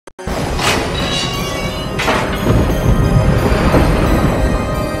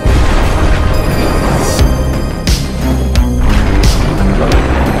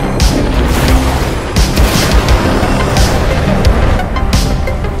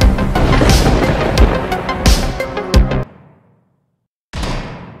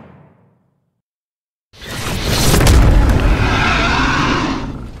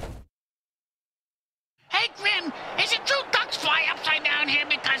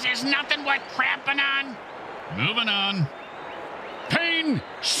There's nothing worth cramping on. Moving on. Pain,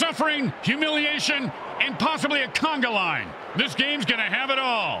 suffering, humiliation, and possibly a conga line. This game's going to have it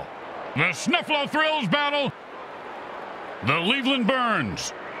all. The Snuffalo Thrills battle. The Cleveland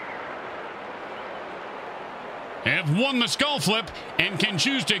Burns have won the skull flip and can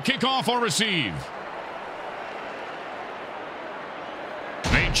choose to kick off or receive.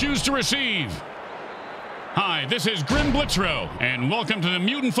 They choose to receive. Hi, this is Grim Blitzrow, and welcome to the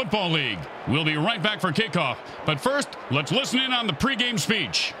Mutant Football League. We'll be right back for kickoff, but first, let's listen in on the pregame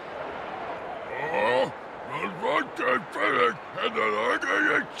speech.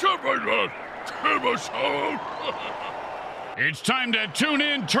 It's time to tune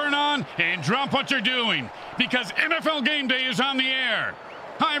in, turn on, and drop what you're doing, because MFL Game Day is on the air.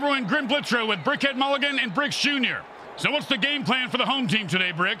 Hi, everyone, Grim Blitzrow with Brickhead Mulligan and Bricks Jr. So what's the game plan for the home team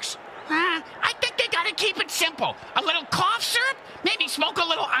today, Bricks? I think they gotta keep it simple. A little cough syrup, maybe smoke a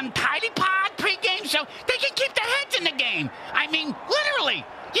little untidy pod pregame so they can keep their heads in the game. I mean, literally.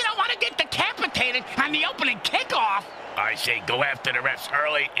 You don't want to get decapitated on the opening kickoff. I say go after the refs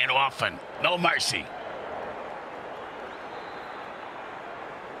early and often. No mercy.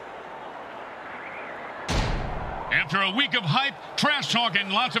 After a week of hype, trash talk,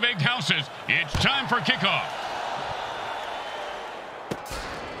 and lots of egged houses, it's time for kickoff.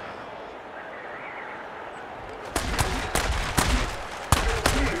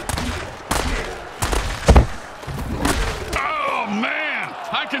 Oh, man!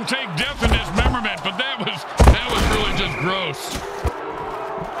 I can take death in dismemberment, but that was really just gross.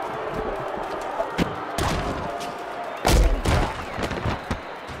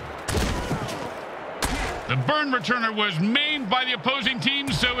 The burn returner was maimed by the opposing team,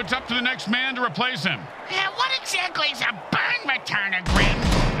 so it's up to the next man to replace him. Yeah, what exactly is a burn returner, Grim?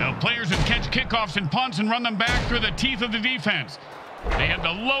 Now, players that catch kickoffs and punts and run them back through the teeth of the defense. They have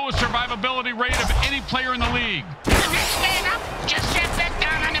the lowest survivability rate of any player in the league. The next man up just sat back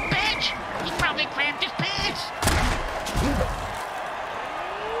down on the bench. He probably cramped his pants.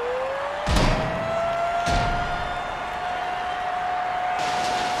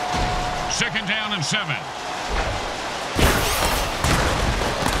 Second down and 7.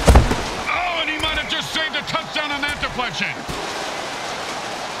 Oh, and he might have just saved a touchdown on that deflection.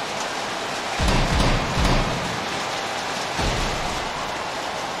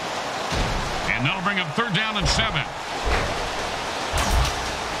 And that'll bring up third down and 7.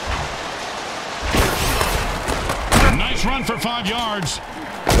 Nice run for 5 yards.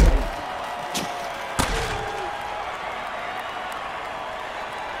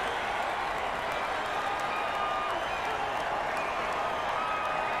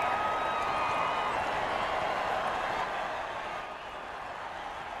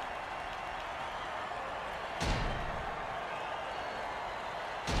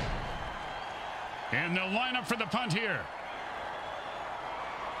 And they'll line up for the punt here.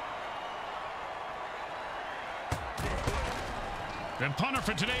 The punter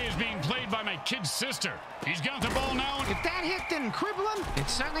for today is being played by my kid's sister. He's got the ball now. If that hit didn't cripple him, it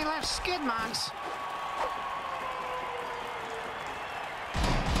certainly left skid marks.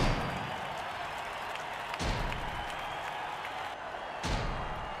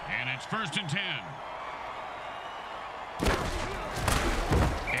 And it's 1st and 10.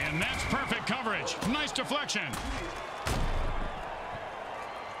 And that's perfect coverage. Nice deflection.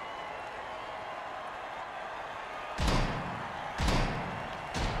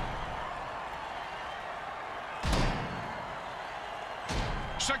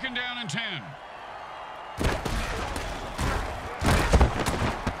 Second down and 10.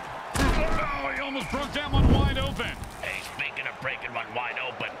 Oh, he almost broke that one wide open. Hey, speaking of breaking one wide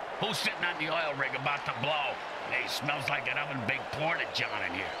open, who's sitting on the oil rig about to blow? Hey, smells like an oven baked porn at John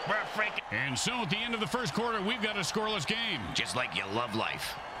in here. We're freaking. And so at the end of the first quarter, we've got a scoreless game. Just like you love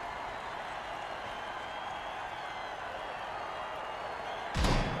life.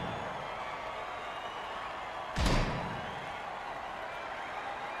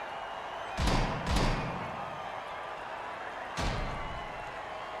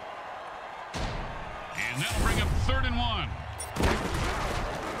 And that'll bring up 3rd and 1.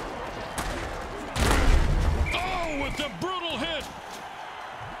 Oh, with the brutal hit.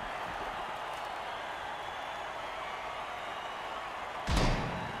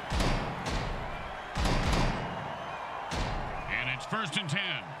 And it's 1st and 10.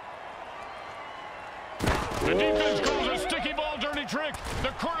 The defense calls a sticky ball dirty trick. The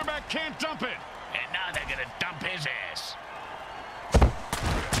quarterback can't dump it. And now they're going to dump his ass.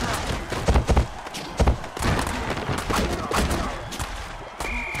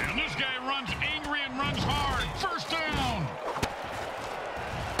 And this guy runs angry and runs hard. 1st down.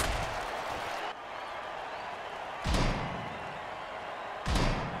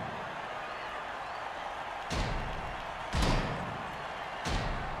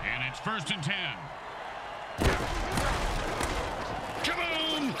 first and 10.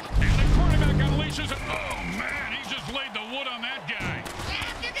 Kaboom! And the quarterback unleashes it. Oh, man, he just laid the wood on that guy. Yeah,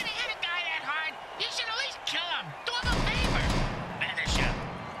 if you're going to hit a guy that hard, you should at least kill him. Do him a favor. Finish him.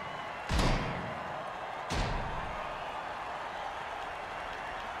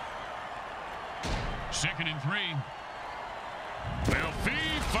 Second and 3. Well,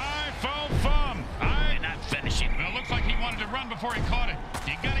 fee, fi, fo, fum. You're not finishing. Well, it looks like he wanted to run before he caught it.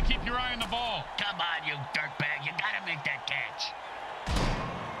 You got to keep your eye on the ball. Come on, you dirtbag. You got to make that catch.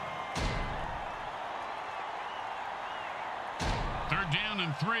 Third down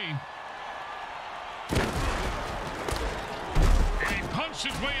and 3. And he punched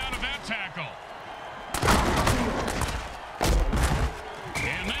his way out of that tackle.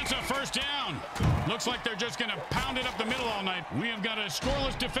 And that's a first down. Looks like they're just going to pound it up the middle all night. We have got a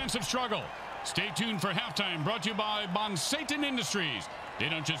scoreless defensive struggle. Stay tuned for halftime, brought to you by Satan Industries. They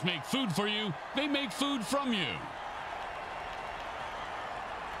don't just make food for you, they make food from you.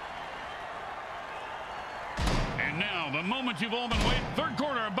 And now, the moment you've all been waiting. Third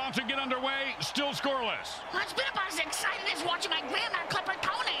quarter about to get underway, still scoreless. Well, it's been about as exciting as watching my grandma clip her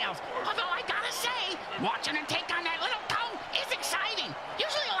toenails. Although I gotta say, watching her take on that little toe is exciting.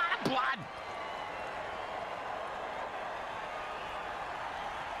 Usually a lot of blood.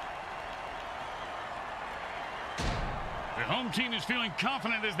 The home team is feeling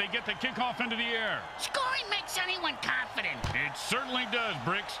confident as they get the kickoff into the air. Scoring makes anyone confident. It certainly does,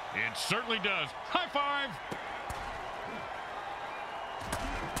 Bricks. It certainly does. High five!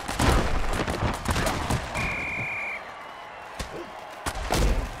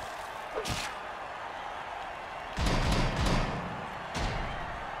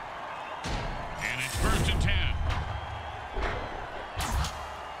 And it's first and 10.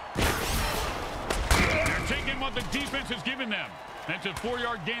 They're taking what the defense has given them. That's a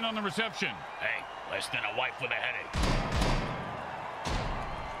 4-yard gain on the reception. Hey, less than a wipe with a headache.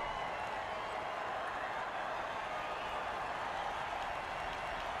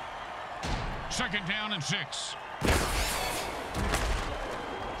 Second down and 6.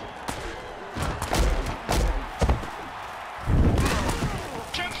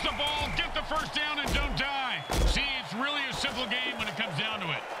 Catch the ball, get the first down, and don't die. See, it's really a simple game when it comes down to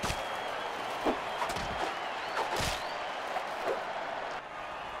it.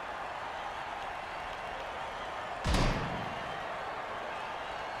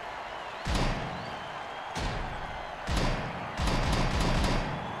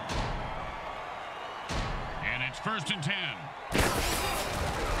 First and 10.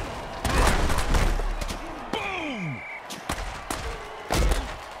 Boom!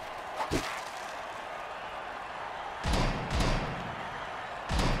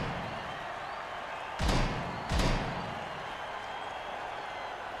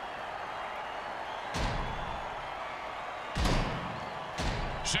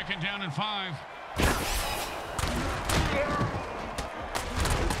 Second down and 5.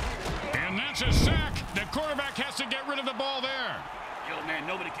 And that's a sack. The quarterback has to get rid of the ball there. Yo, man,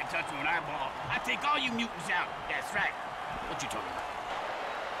 nobody can touch me when I ball. I take all you mutants out. That's right. What you talking about?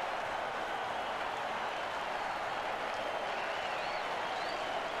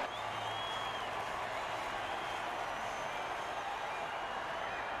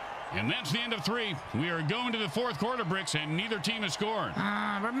 And that's the end of 3. We are going to the fourth quarter, Bricks, and neither team has scored.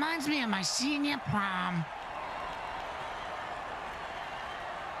 Reminds me of my senior prom.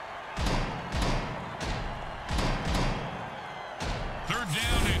 Third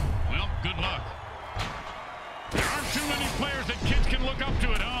down and, well, good luck. There aren't too many players that kids can look up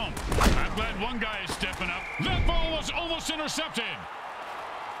to at home. I'm glad one guy is stepping up. That ball was almost intercepted.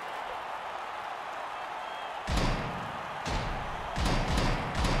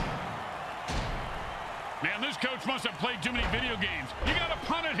 Man, this coach must have played too many video games. You got to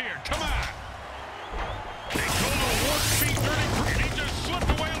punt it here. Come on. They call a warp speed 30, and he just slipped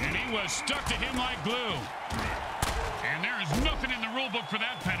away. And he was stuck to him like glue. And there is nothing in the rule book for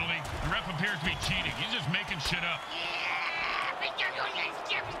that penalty. The ref appears to be cheating. He's just making shit up.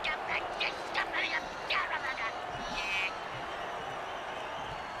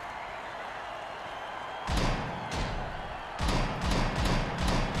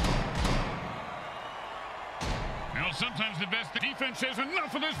 Well, sometimes the best defense says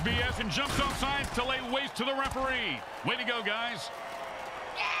enough of this BS and jumps off sides to lay waste to the referee. Way to go, guys.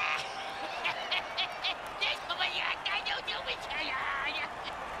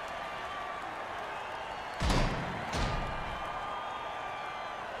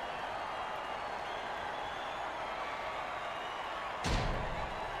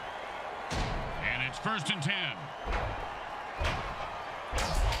 And it's first and 10.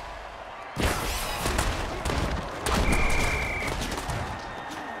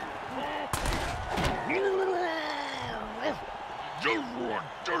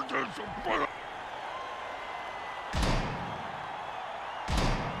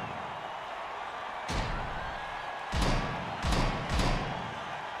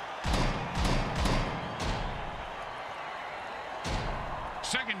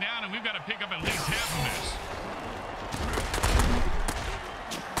 Second down, and we've got to pick up at least half of this.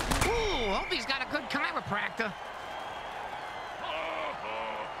 Ooh, hope he's got a good chiropractor.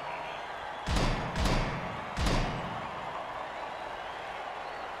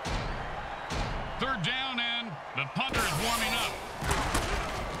 Third down, and the punter is warming up.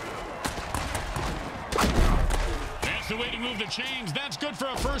 That's the way to move the chains. That's good for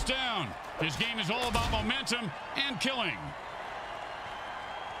a first down. This game is all about momentum and killing.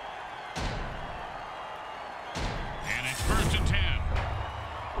 And it's 1st and 10.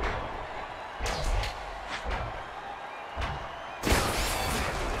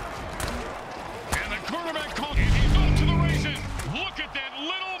 And the quarterback called, and he's off to the races. Look at that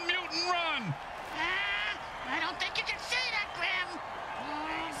little mutant run. I don't think you can say that, Grim.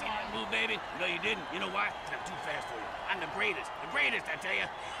 See that move, baby? No, you didn't. You know why? 'Cause I'm too fast for you. I'm the greatest, I tell you.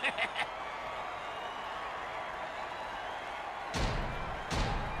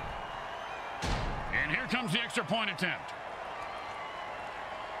 And here comes the extra point attempt.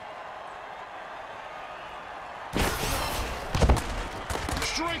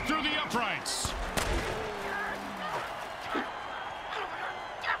 Straight through the uprights.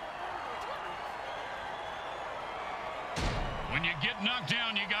 When you get knocked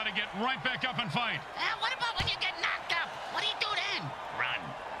down, you got to get right back up and fight. What about when you get knocked up? What do you do then? Run.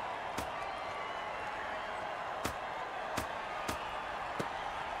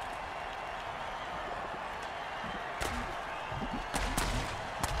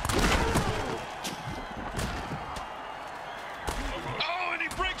 Oh, and he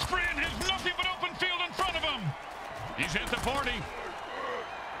breaks free and has nothing but open field in front of him. He's at the 40.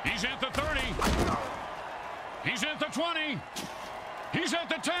 He's at the 30. He's at the 20. He's at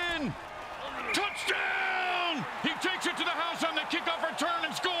the 10. Touchdown! He takes it to the house on the kickoff return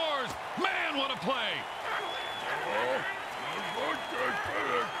and scores. Man, what a play.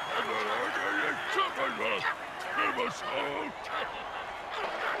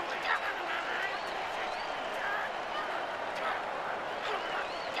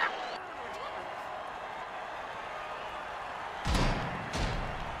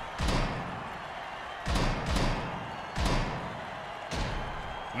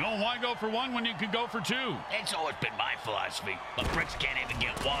 Well, why go for one when you could go for two? It's always been my philosophy, but Bricks can't even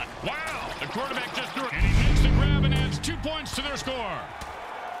get one. Wow! The quarterback just threw it, and he makes the grab and adds 2 points to their score.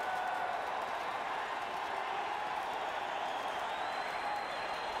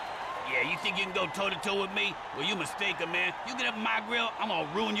 Yeah, you think you can go toe-to-toe with me? Well, you mistaken, man. You get up my grill, I'm gonna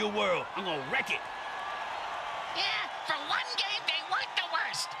ruin your world. I'm gonna wreck it. Yeah, for one game, they weren't the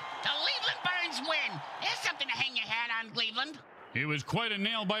worst. The Cleveland Burns win. There's something to hang your hat on, Cleveland. It was quite a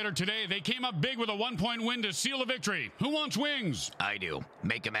nail-biter today. They came up big with a 1-point win to seal the victory. Who wants wings? I do.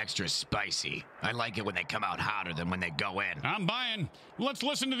 Make them extra spicy. I like it when they come out hotter than when they go in. I'm buying. Let's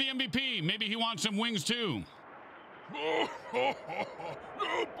listen to the MVP. Maybe he wants some wings, too.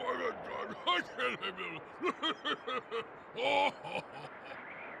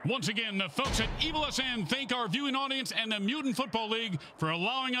 Once again, the folks at Evil SN thank our viewing audience and the Mutant Football League for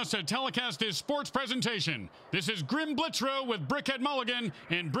allowing us to telecast this sports presentation. This is Grim Blitzrow with Brickhead Mulligan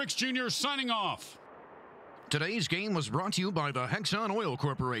and Bricks Jr. signing off. Today's game was brought to you by the Hexon Oil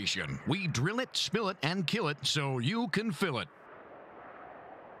Corporation. We drill it, spill it, and kill it so you can fill it.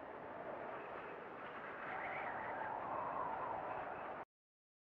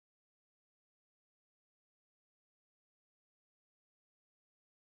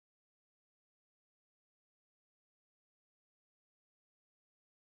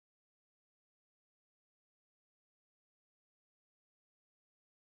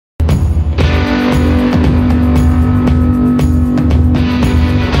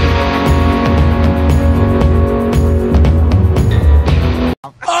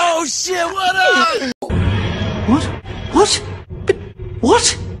 Oh shit, what up? What? What?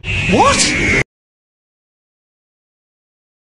 What? What?